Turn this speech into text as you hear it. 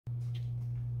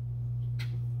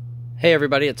Hey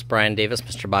everybody, it's Brian Davis,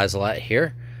 Mr. Buys a Lot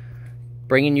here,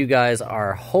 bringing you guys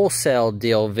our wholesale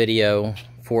deal video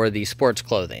for the sports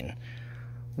clothing.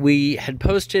 We had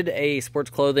posted a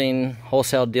sports clothing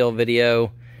wholesale deal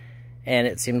video, and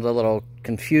it seemed a little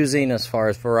confusing as far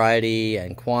as variety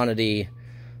and quantity,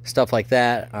 stuff like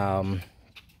that.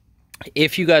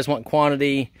 If you guys want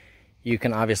quantity, you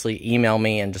can obviously email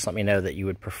me and just let me know that you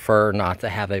would prefer not to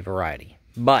have a variety.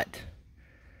 But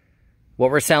what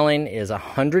we're selling is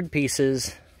 100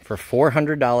 pieces for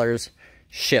 $400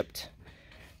 shipped.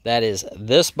 That is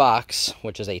this box,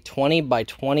 which is a 20 by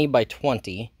 20 by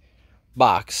 20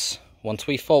 box. Once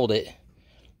we fold it,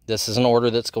 this is an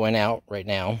order that's going out right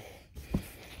now,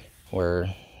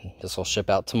 where this will ship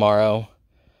out tomorrow,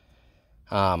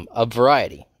 of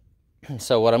variety.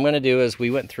 So what I'm going to do is we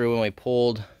went through and we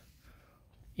pulled,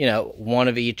 you know, one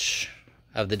of each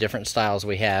of the different styles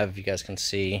we have. You guys can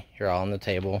see here all on the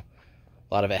table.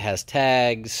 A lot of it has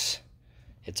tags.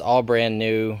 It's all brand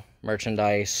new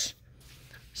merchandise.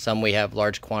 Some we have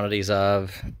large quantities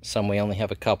of. Some we only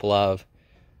have a couple of.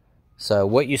 So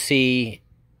what you see,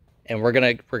 and we're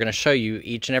gonna show you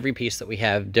each and every piece that we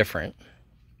have different,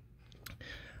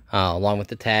 along with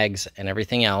the tags and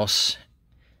everything else.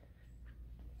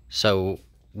 So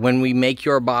when we make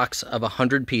your box of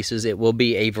 100 pieces, it will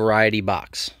be a variety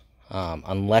box,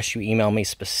 unless you email me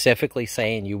specifically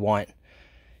saying you want.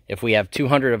 If we have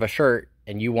 200 of a shirt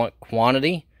and you want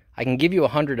quantity, I can give you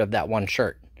 100 of that one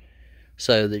shirt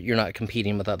so that you're not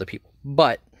competing with other people.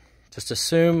 But just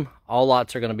assume all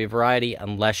lots are going to be variety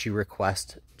unless you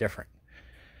request different.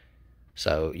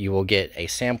 So you will get a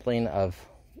sampling of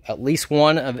at least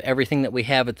one of everything that we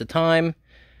have at the time.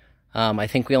 I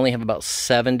think we only have about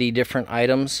 70 different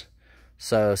items.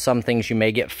 So some things you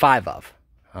may get 5 of,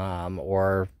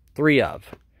 or 3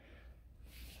 of.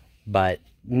 But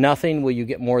nothing will you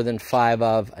get more than 5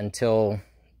 of until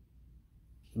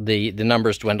the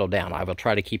numbers dwindle down. I will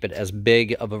try to keep it as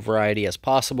big of a variety as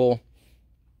possible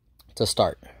to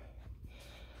start.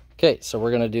 Okay, so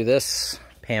we're going to do this.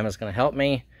 Pam is going to help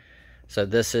me. So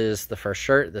this is the first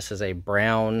shirt. This is a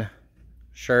brown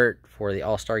shirt for the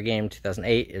All-Star Game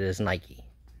 2008. It is Nike.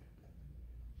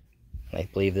 I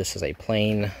believe this is a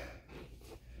plain...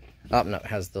 Oh, no, it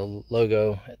has the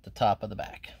logo at the top of the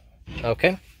back.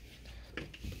 Okay.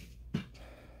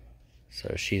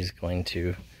 So she's going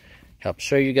to help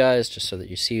show you guys just so that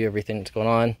you see everything that's going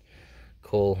on.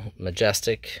 Cool,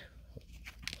 majestic,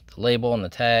 the label and the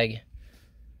tag,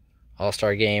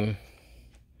 All-Star Game.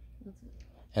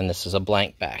 And this is a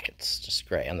blank back. It's just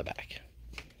gray on the back.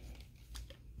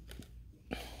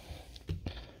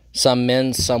 Some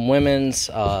men's, some women's,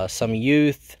 some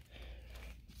youth.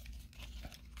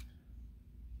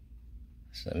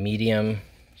 It's a medium.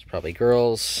 It's probably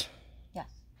girls.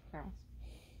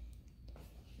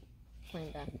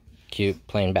 Plain back. Cute,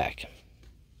 plain back.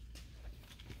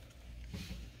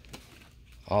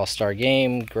 All-Star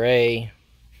Game, gray.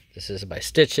 This is by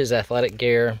Stitches Athletic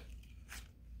Gear.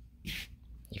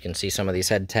 You can see some of these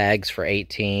had tags for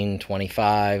 $18,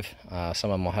 $25.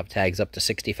 Some of them will have tags up to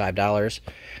 $65.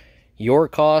 Your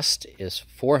cost is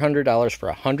 $400 for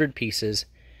 100 pieces,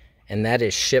 and that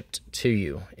is shipped to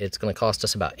you. It's going to cost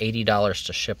us about $80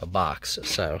 to ship a box,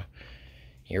 so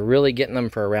you're really getting them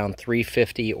for around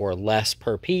 $3.50 or less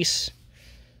per piece,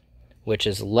 which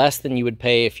is less than you would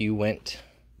pay if you went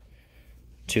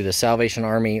to the Salvation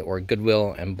Army or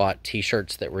Goodwill and bought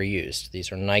t-shirts that were used.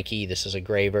 These are Nike. This is a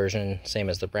gray version, same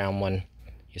as the brown one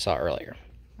you saw earlier.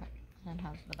 Right. And it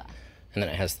has the back. And then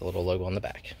it has the little logo on the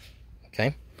back.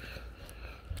 Okay?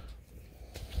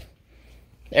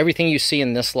 Everything you see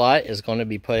in this lot is going to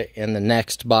be put in the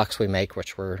next box we make,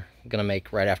 which we're going to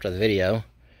make right after the video,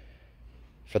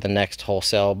 for the next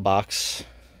wholesale box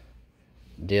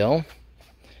deal.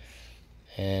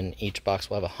 And each box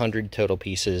will have 100 total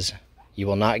pieces. You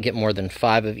will not get more than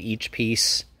 5 of each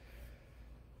piece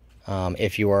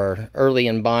if you are early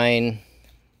in buying,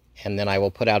 and then I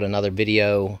will put out another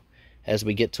video as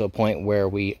we get to a point where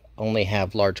we only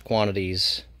have large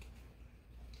quantities.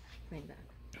 Plain back.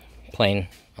 Plain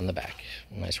on the back.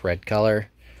 Nice red color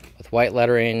with white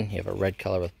lettering. You have a red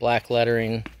color with black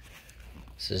lettering.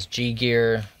 This is G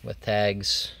Gear with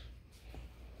tags.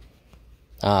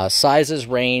 Sizes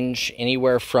range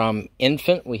anywhere from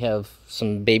infant, we have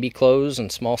some baby clothes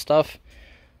and small stuff,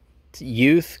 to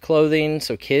youth clothing,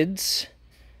 so kids,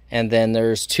 and then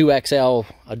there's 2XL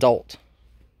adult.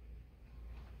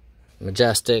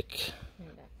 Majestic,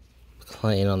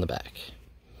 plain on the back.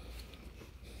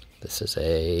 This is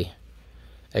a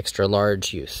extra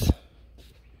large youth.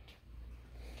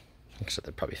 Actually,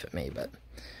 they'd probably fit me, but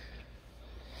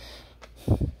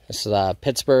this is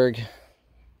Pittsburgh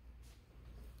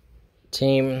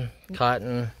team,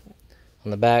 cotton. On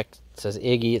the back, it says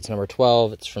Iggy. It's number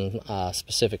 12. It's from a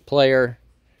specific player,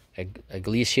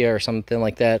 Iglesia or something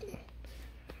like that.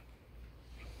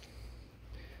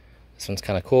 This one's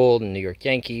kind of cool. The New York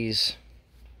Yankees.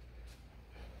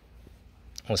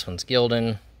 This one's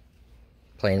Gildan.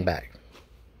 Plain back.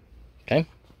 Okay?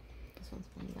 This one's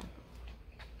plain back.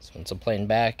 This one's a plain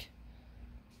back.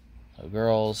 No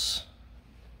girls.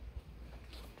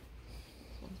 This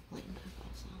one's plain back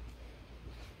also.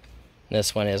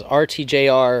 This one is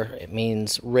RTJR. It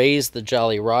means Raise the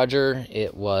Jolly Roger.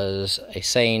 It was a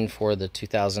saying for the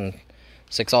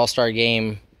 2006 All-Star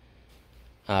game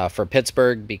for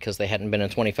Pittsburgh, because they hadn't been in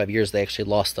 25 years. They actually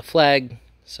lost the flag,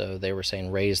 so they were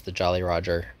saying Raise the Jolly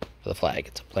Roger for the flag.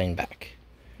 It's a plain back.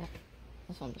 Yep.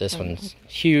 This one's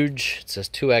huge. It says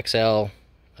 2XL,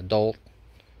 adult,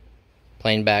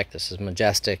 plain back. This is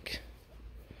majestic.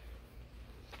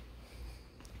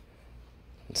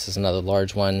 This is another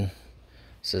large one.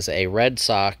 This is a Red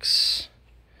Sox,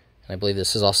 and I believe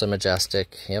this is also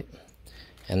majestic. Yep.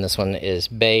 And this one is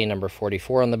Bay, number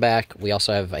 44 on the back. We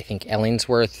also have, I think,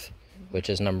 Ellingsworth, which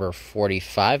is number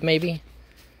 45 maybe,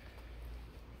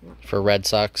 for Red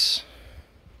Sox.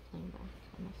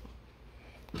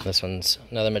 This one's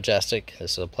another majestic.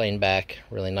 This is a plain back,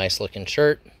 really nice looking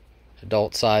shirt,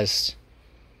 adult sized.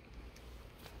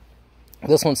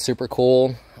 This one's super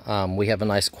cool. We have a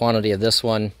nice quantity of this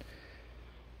one.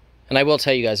 And I will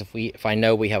tell you guys, if I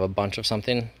know we have a bunch of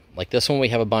something, like this one we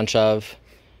have a bunch of,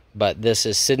 but this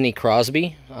is Sidney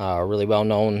Crosby, a really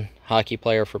well-known hockey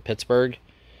player for Pittsburgh,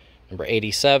 number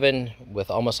 87, with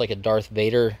almost like a Darth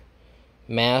Vader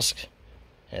mask,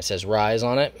 and it says Rise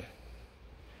on it.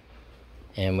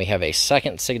 And we have a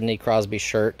second Sidney Crosby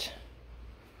shirt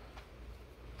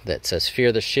that says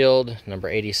Fear the Shield, number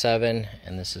 87,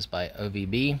 and this is by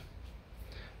OVB.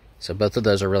 So both of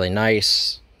those are really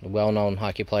nice. A well-known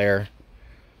hockey player.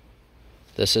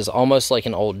 This is almost like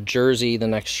an old jersey, the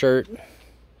next shirt.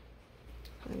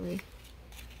 Really?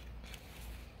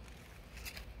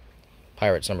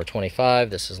 Pirates number 25.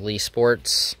 This is Lee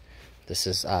Sports. This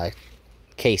is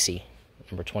Casey,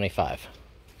 number 25.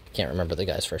 Can't remember the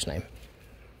guy's first name.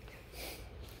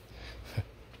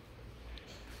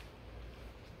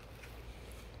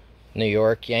 New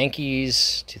York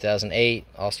Yankees, 2008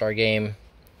 All-Star Game.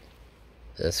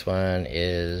 This one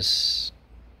is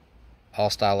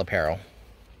all-style apparel,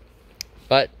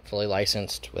 but fully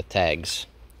licensed with tags.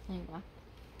 Plain back.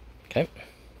 Okay.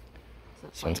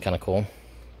 This one's kind of cool.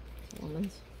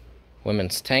 Women's.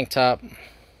 Women's tank top.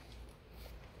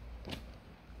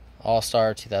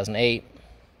 All-Star 2008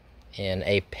 in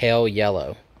a pale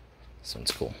yellow. This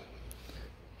one's cool.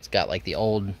 It's got like the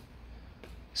old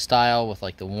style with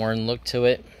like the worn look to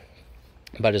it,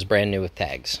 but is brand new with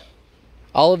tags.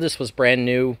 All of this was brand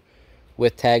new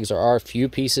with tags. There are a few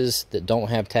pieces that don't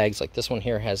have tags. Like this one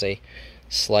here has a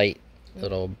slight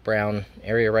little brown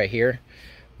area right here,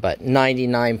 but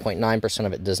 99.9%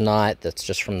 of it does not. That's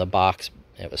just from the box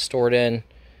it was stored in.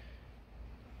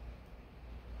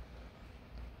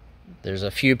 There's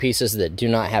a few pieces that do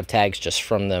not have tags just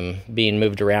from them being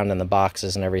moved around in the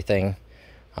boxes and everything.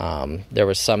 There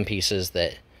was some pieces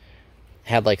that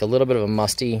had like a little bit of a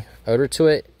musty odor to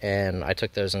it, and I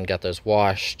took those and got those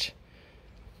washed,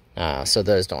 so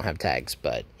those don't have tags.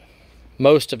 But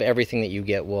most of everything that you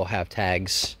get will have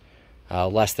tags.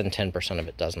 Less than 10% of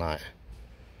it does not.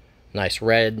 Nice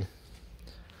red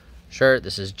shirt.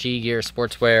 This is G Gear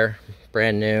Sportswear,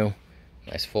 brand new.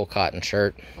 Nice full cotton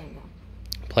shirt,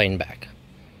 plain back.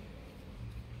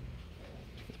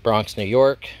 Bronx, New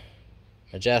York,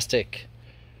 majestic,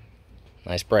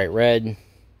 nice bright red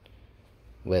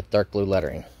with dark blue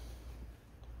lettering.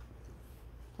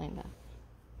 Plain back.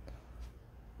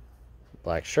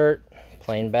 Black shirt,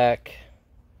 plain back.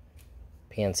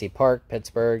 PNC Park,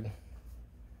 Pittsburgh.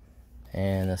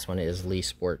 And this one is Lee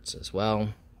Sports as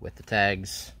well, with the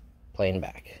tags, plain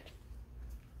back.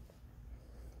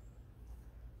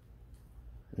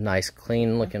 Nice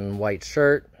clean looking white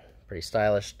shirt, pretty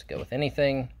stylish to go with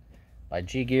anything, by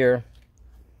G Gear.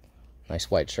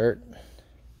 Nice white shirt.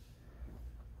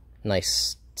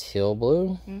 Nice teal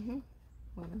blue.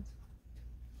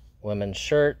 Women's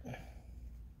shirt.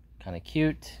 Kind of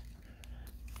cute.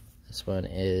 This one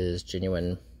is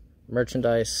Genuine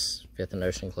Merchandise, Fifth and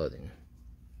Ocean Clothing.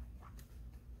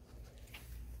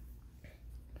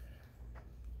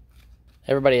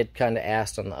 Everybody had kind of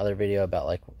asked on the other video about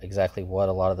like exactly what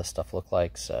a lot of the stuff looked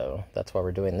like, so that's why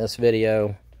we're doing this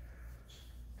video.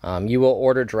 You will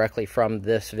order directly from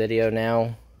this video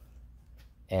now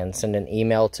and send an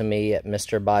email to me at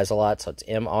Mr. Buysalot, so it's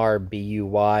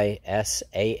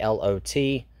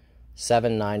MRBUYSALOT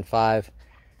 795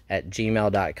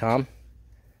 mrbuysalot@gmail.com.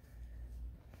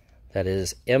 That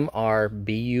is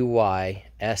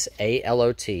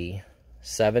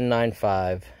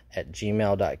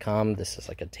mrbuysalot795@gmail.com. This is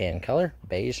like a tan color,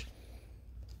 beige.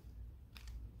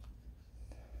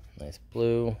 Nice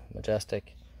blue,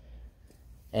 majestic.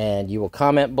 And you will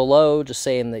comment below just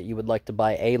saying that you would like to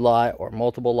buy a lot or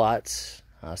multiple lots.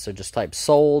 So just type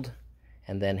sold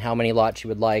and then how many lots you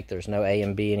would like. There's no A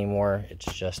and B anymore. It's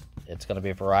going to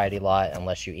be a variety lot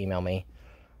unless you email me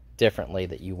differently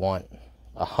that you want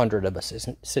 100 of a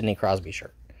Sidney Crosby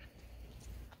shirt.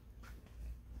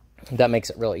 That makes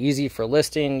it really easy for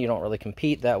listing. You don't really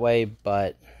compete that way,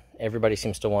 but everybody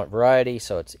seems to want variety,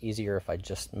 so it's easier if I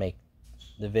just make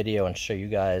the video and show you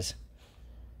guys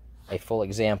a full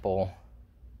example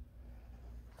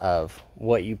of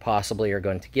what you possibly are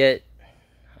going to get.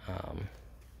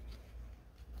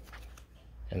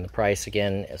 And the price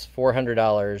again is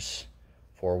 $400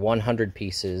 for 100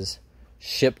 pieces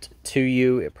shipped to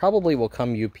you. It probably will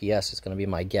come UPS, it's going to be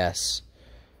my guess,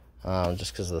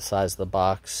 just because of the size of the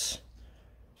box,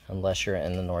 unless you're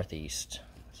in the Northeast.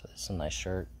 So this is a nice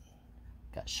shirt.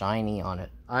 Got shiny on it.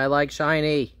 I like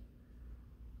shiny.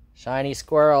 Shiny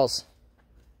squirrels.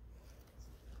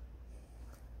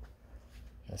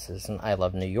 This is an I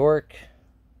Love New York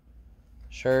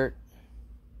shirt.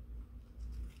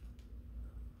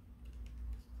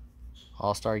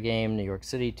 All-Star Game, New York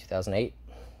City, 2008.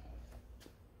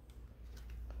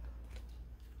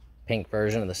 Pink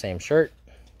version of the same shirt.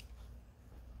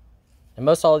 And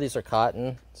most all of these are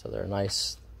cotton, so they're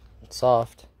nice and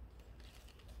soft.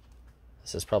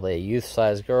 This is probably a youth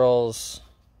size girls.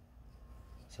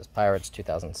 This is Pirates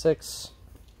 2006.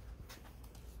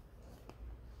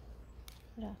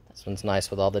 Yeah. This one's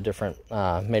nice with all the different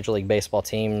Major League Baseball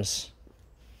teams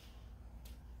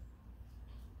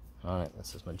on it.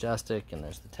 This is majestic, and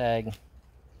there's the tag.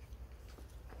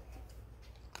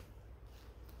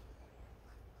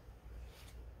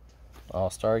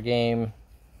 All-Star Game.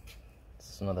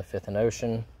 This is another Fifth and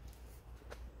Ocean.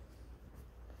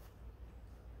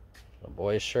 A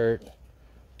boys shirt.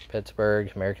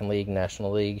 Pittsburgh, American League, National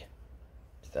League,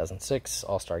 2006,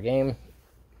 All-Star Game.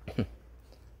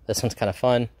 This one's kind of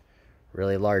fun.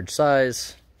 Really large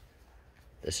size.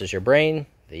 This is your brain,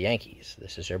 the Yankees.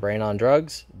 This is your brain on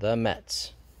drugs, the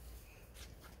Mets.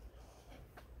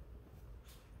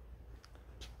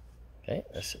 Okay,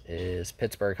 this is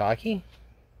Pittsburgh hockey.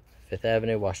 5th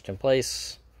Avenue, Washington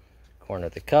Place. Corner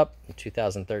of the Cup in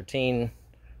 2013,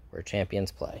 where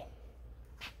champions play.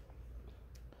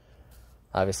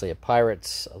 Obviously a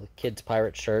Pirates, a kid's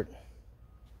pirate shirt.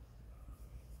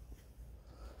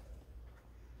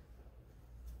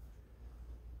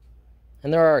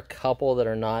 And there are a couple that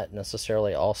are not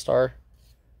necessarily all-star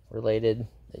related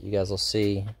that you guys will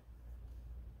see.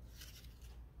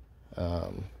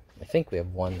 I think we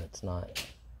have one that's not,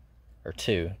 or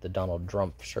two, the Donald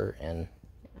Trump shirt and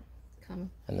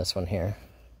this one here.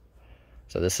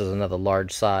 So this is another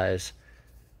large size.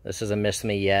 This is a Miss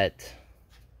Me Yet.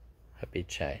 Happy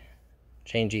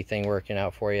changey thing working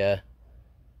out for you.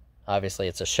 Obviously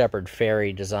it's a Shepherd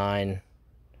Fairy design.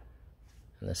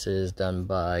 And this is done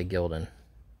by Gildan.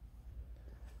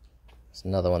 It's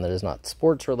another one that is not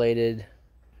sports related.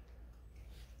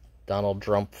 Donald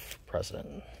Trump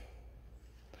president.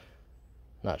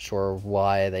 Not sure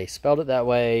why they spelled it that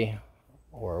way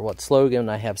or what slogan.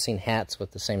 I have seen hats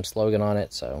with the same slogan on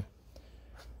it, so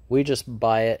we just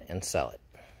buy it and sell it.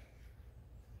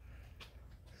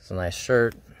 It's a nice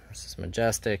shirt. This is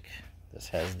majestic. This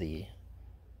has the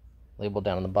label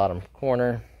down in the bottom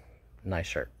corner. Nice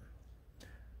shirt.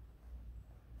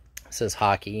 This is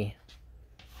hockey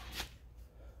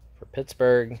for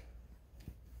Pittsburgh.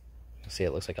 You see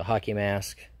it looks like a hockey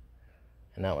mask.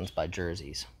 And that one's by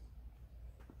Jerseys.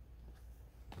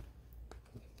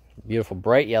 Beautiful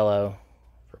bright yellow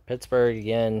for Pittsburgh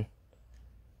again.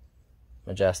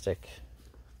 Majestic.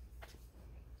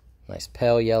 Nice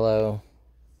pale yellow.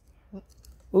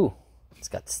 Ooh, it's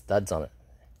got studs on it.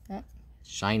 Yeah.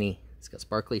 Shiny. It's got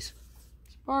sparklies.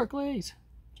 Sparklies.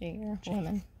 G-Gear,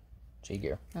 women.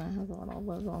 G-Gear. And it has a little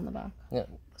logo on the back. Yeah,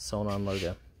 sewn on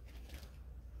logo.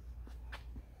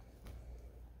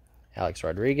 Alex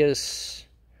Rodriguez.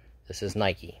 This is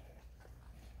Nike.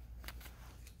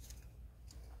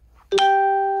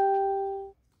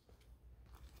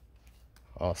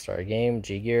 All-Star Game,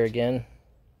 G-Gear again.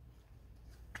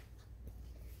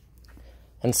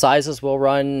 And sizes will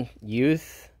run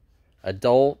youth,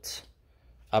 adult,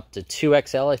 up to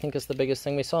 2XL, I think is the biggest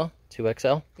thing we saw.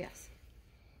 2XL. Yes.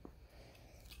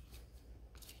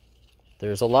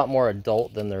 There's a lot more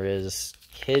adult than there is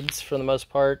kids for the most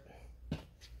part. I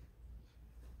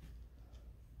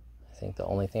think the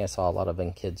only thing I saw a lot of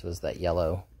in kids was that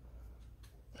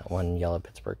one yellow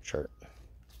Pittsburgh shirt.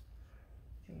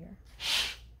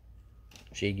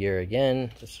 G-Gear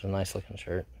again. This is a nice looking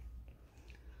shirt.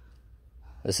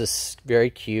 This is very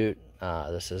cute.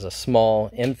 This is a small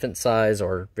infant size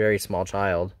or very small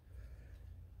child.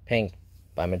 Pink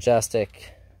by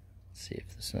Majestic. Let's see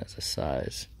if this one has a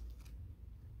size.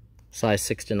 Size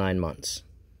 6 to 9 months.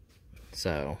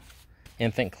 So,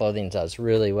 infant clothing does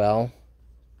really well.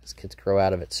 These kids grow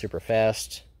out of it super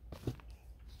fast.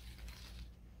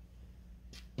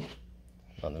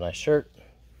 Another nice shirt.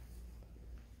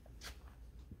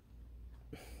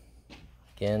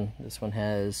 Again, this one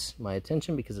has my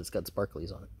attention because it's got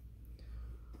sparklies on it.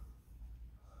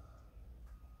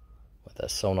 With a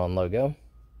sewn-on logo.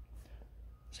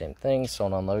 Same thing,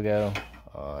 sewn-on logo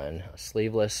on a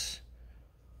sleeveless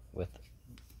with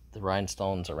the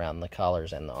rhinestones around the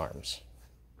collars and the arms.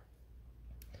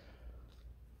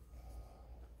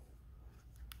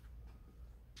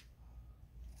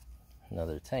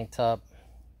 Another tank top.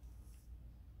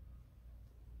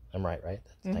 I'm right?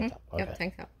 That's tank top. Okay. Yep,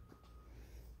 tank top.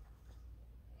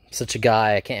 I'm such a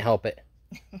guy, I can't help it.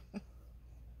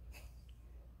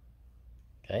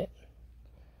 Okay.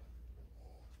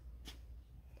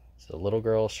 It's a little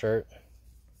girl shirt,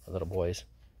 or little boys,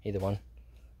 either one.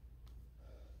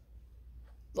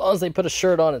 As long as they put a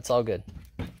shirt on, it's all good.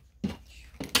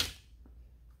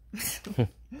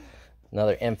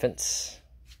 Another infants,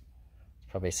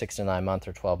 probably 6 to 9 month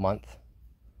or 12 month.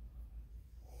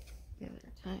 The other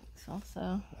tanks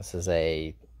also. This is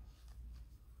a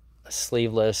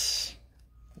sleeveless,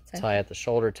 tie at the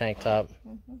shoulder tank top.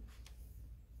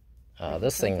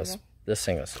 This thing was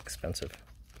expensive.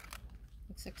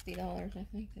 Like $60, I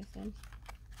think they said.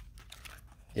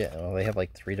 Yeah, well, they have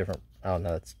like 3 different. Oh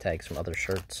no, it's tags from other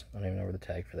shirts. I don't even know where the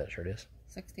tag for that shirt is.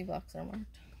 $60 are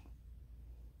marked.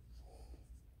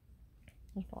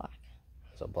 There's black.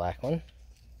 There's a black one.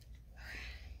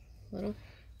 Little.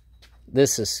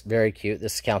 This is very cute.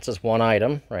 This counts as one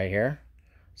item right here.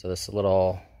 So this is a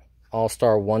little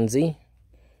all-star onesie.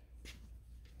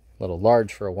 A little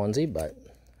large for a onesie, but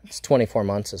it's 24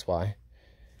 months is why.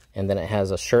 And then it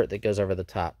has a shirt that goes over the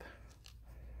top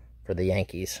for the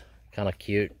Yankees. Kind of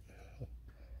cute.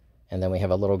 And then we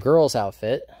have a little girl's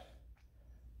outfit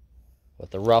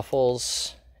with the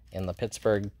ruffles and the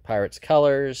Pittsburgh Pirates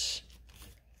colors.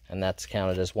 And that's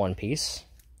counted as one piece.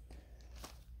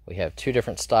 We have 2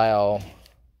 different style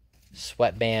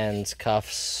sweatbands,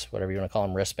 cuffs, whatever you want to call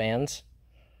them, wristbands.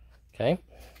 Okay.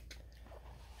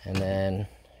 And then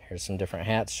here's some different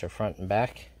hats, so front and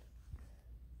back.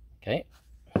 Okay.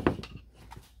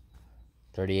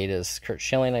 38 is Kurt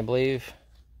Schilling, I believe.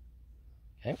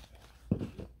 Okay.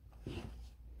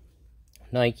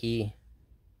 Nike,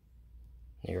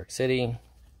 New York City,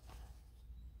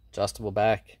 adjustable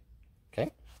back.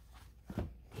 Okay. I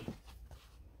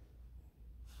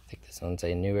think this one's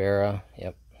a New Era.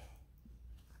 Yep.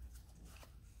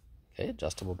 Okay,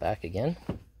 adjustable back again.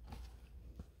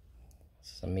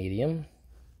 This is a medium.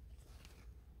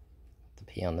 The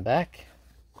P on the back.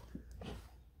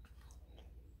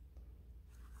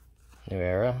 New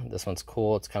Era. This one's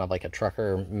cool. It's kind of like a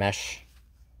trucker mesh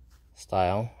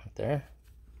style right there.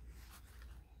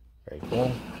 Very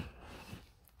cool.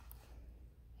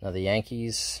 Another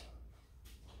Yankees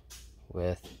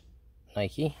with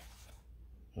Nike.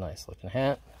 Nice looking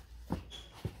hat. I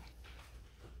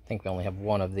think we only have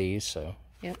one of these, so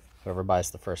yep. Whoever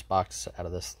buys the first box out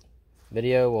of this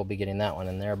video will be getting that one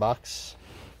in their box.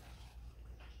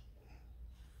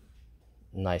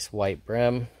 Nice white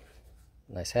brim.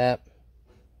 Nice hat.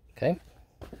 Okay.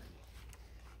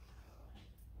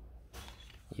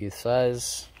 Youth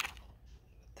size.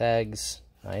 Tags.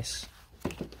 Nice.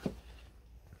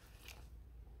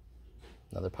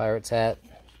 Another Pirates hat.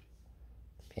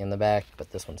 P in the back,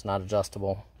 but this one's not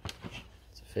adjustable.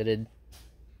 It's fitted.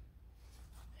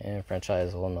 And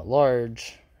franchise one at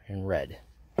large in red.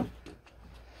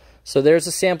 So there's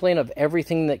a sampling of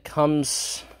everything that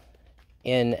comes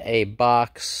in a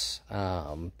box.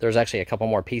 There's actually a couple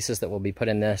more pieces that will be put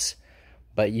in this,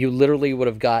 but you literally would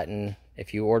have gotten,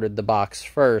 if you ordered the box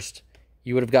first,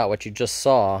 you would have got what you just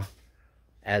saw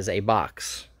as a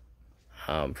box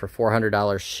for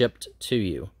 $400 shipped to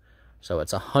you. So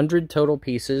it's 100 total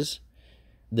pieces.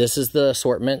 This is the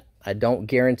assortment. I don't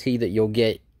guarantee that you'll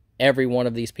get every one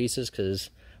of these pieces because,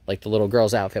 like the little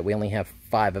girl's outfit, we only have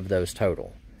 5 of those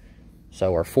total.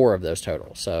 So, or 4 of those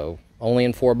total. So only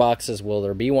in 4 boxes will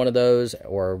there be one of those,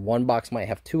 or one box might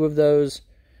have 2 of those.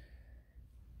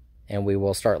 And we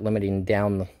will start limiting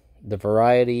down the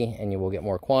variety, and you will get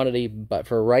more quantity. But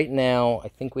for right now, I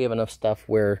think we have enough stuff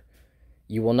where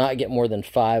You will not get more than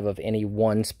 5 of any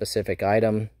one specific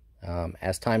item.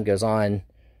 As time goes on,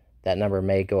 that number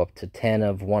may go up to 10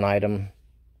 of one item,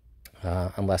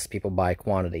 unless people buy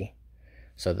quantity,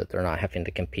 so that they're not having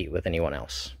to compete with anyone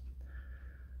else.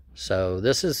 So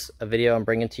this is a video I'm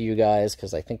bringing to you guys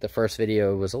because I think the first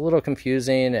video was a little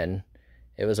confusing and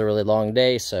it was a really long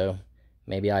day, so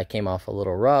maybe I came off a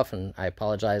little rough, and I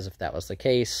apologize if that was the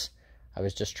case. I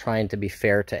was just trying to be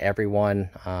fair to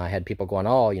everyone. I had people going,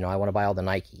 oh, you know, I want to buy all the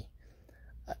Nike.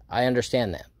 I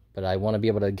understand that, but I want to be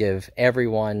able to give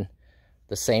everyone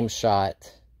the same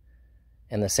shot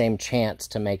and the same chance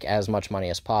to make as much money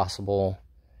as possible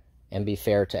and be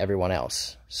fair to everyone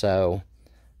else. So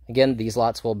again, these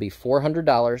lots will be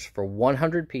 $400 for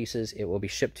 100 pieces. It will be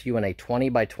shipped to you in a 20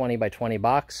 by 20 by 20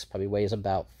 box. Probably weighs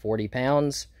about 40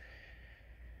 pounds.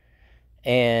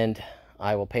 And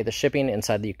I will pay the shipping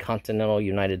inside the continental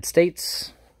United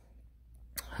States.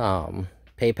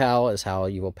 PayPal is how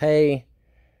you will pay.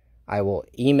 I will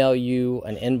email you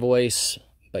an invoice,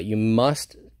 but you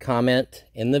must comment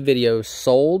in the video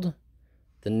sold,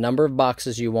 the number of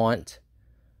boxes you want,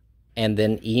 and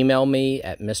then email me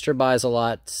at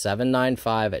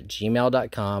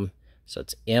mrbuysalot795@gmail.com. So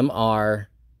it's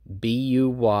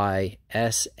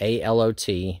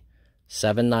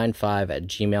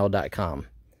MRBUYSALOT795@gmail.com.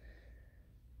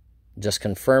 Just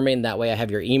confirming, that way I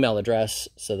have your email address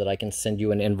so that I can send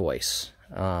you an invoice.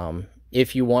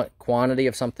 If you want quantity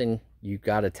of something, you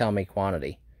got to tell me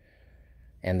quantity.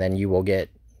 And then you will get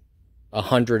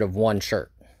 100 of one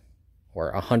shirt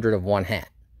or 100 of one hat.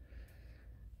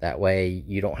 That way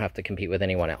you don't have to compete with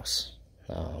anyone else.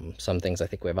 Some things I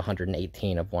think we have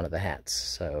 118 of one of the hats.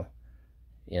 So,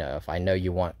 you know, if I know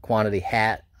you want quantity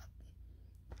hat,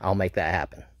 I'll make that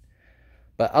happen.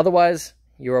 But otherwise,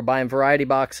 you are buying variety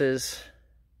boxes.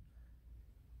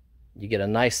 You get a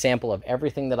nice sample of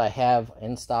everything that I have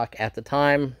in stock at the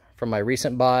time from my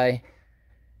recent buy.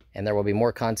 And there will be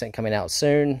more content coming out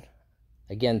soon.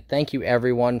 Again, thank you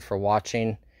everyone for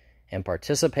watching and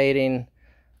participating.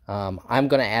 I'm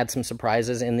going to add some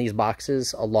surprises in these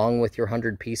boxes along with your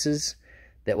 100 pieces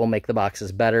that will make the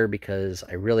boxes better, because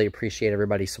I really appreciate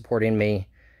everybody supporting me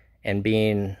and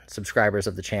being subscribers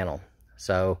of the channel.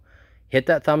 So hit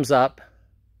that thumbs up.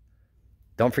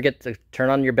 Don't forget to turn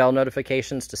on your bell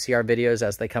notifications to see our videos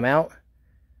as they come out.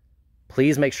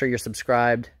 Please make sure you're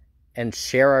subscribed and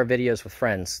share our videos with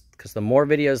friends, because the more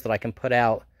videos that I can put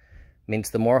out means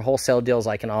the more wholesale deals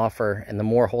I can offer and the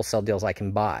more wholesale deals I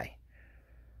can buy.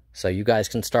 So you guys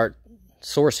can start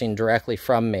sourcing directly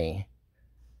from me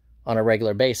on a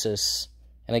regular basis.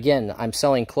 And again, I'm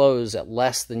selling clothes at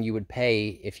less than you would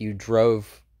pay if you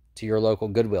drove to your local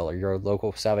Goodwill or your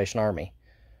local Salvation Army.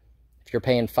 If you're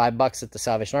paying $5 at the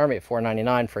Salvation Army at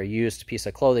 $4.99 for a used piece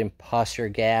of clothing, plus your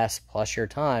gas, plus your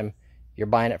time, you're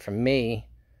buying it from me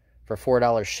for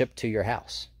 $4 shipped to your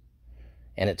house.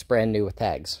 And it's brand new with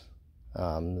tags.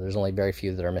 There's only very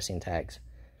few that are missing tags.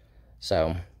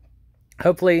 So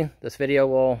hopefully this video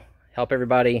will help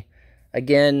everybody.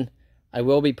 Again, I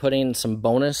will be putting some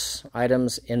bonus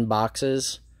items in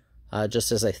boxes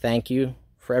just as a thank you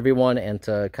for everyone and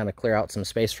to kind of clear out some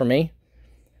space for me.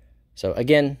 So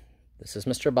again, this is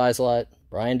Mr. Buysalot,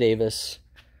 Brian Davis,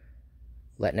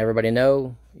 letting everybody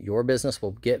know your business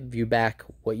will give you back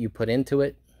what you put into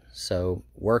it. So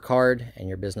work hard and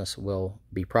your business will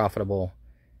be profitable,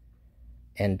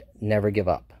 and never give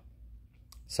up.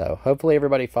 So hopefully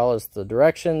everybody follows the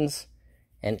directions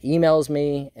and emails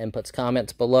me and puts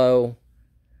comments below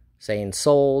saying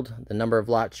sold, the number of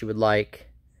lots you would like,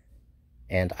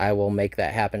 and I will make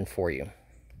that happen for you.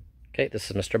 Okay, this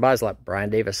is Mr. Buysalot,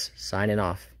 Brian Davis, signing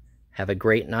off. Have a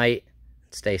great night.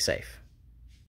 Stay safe.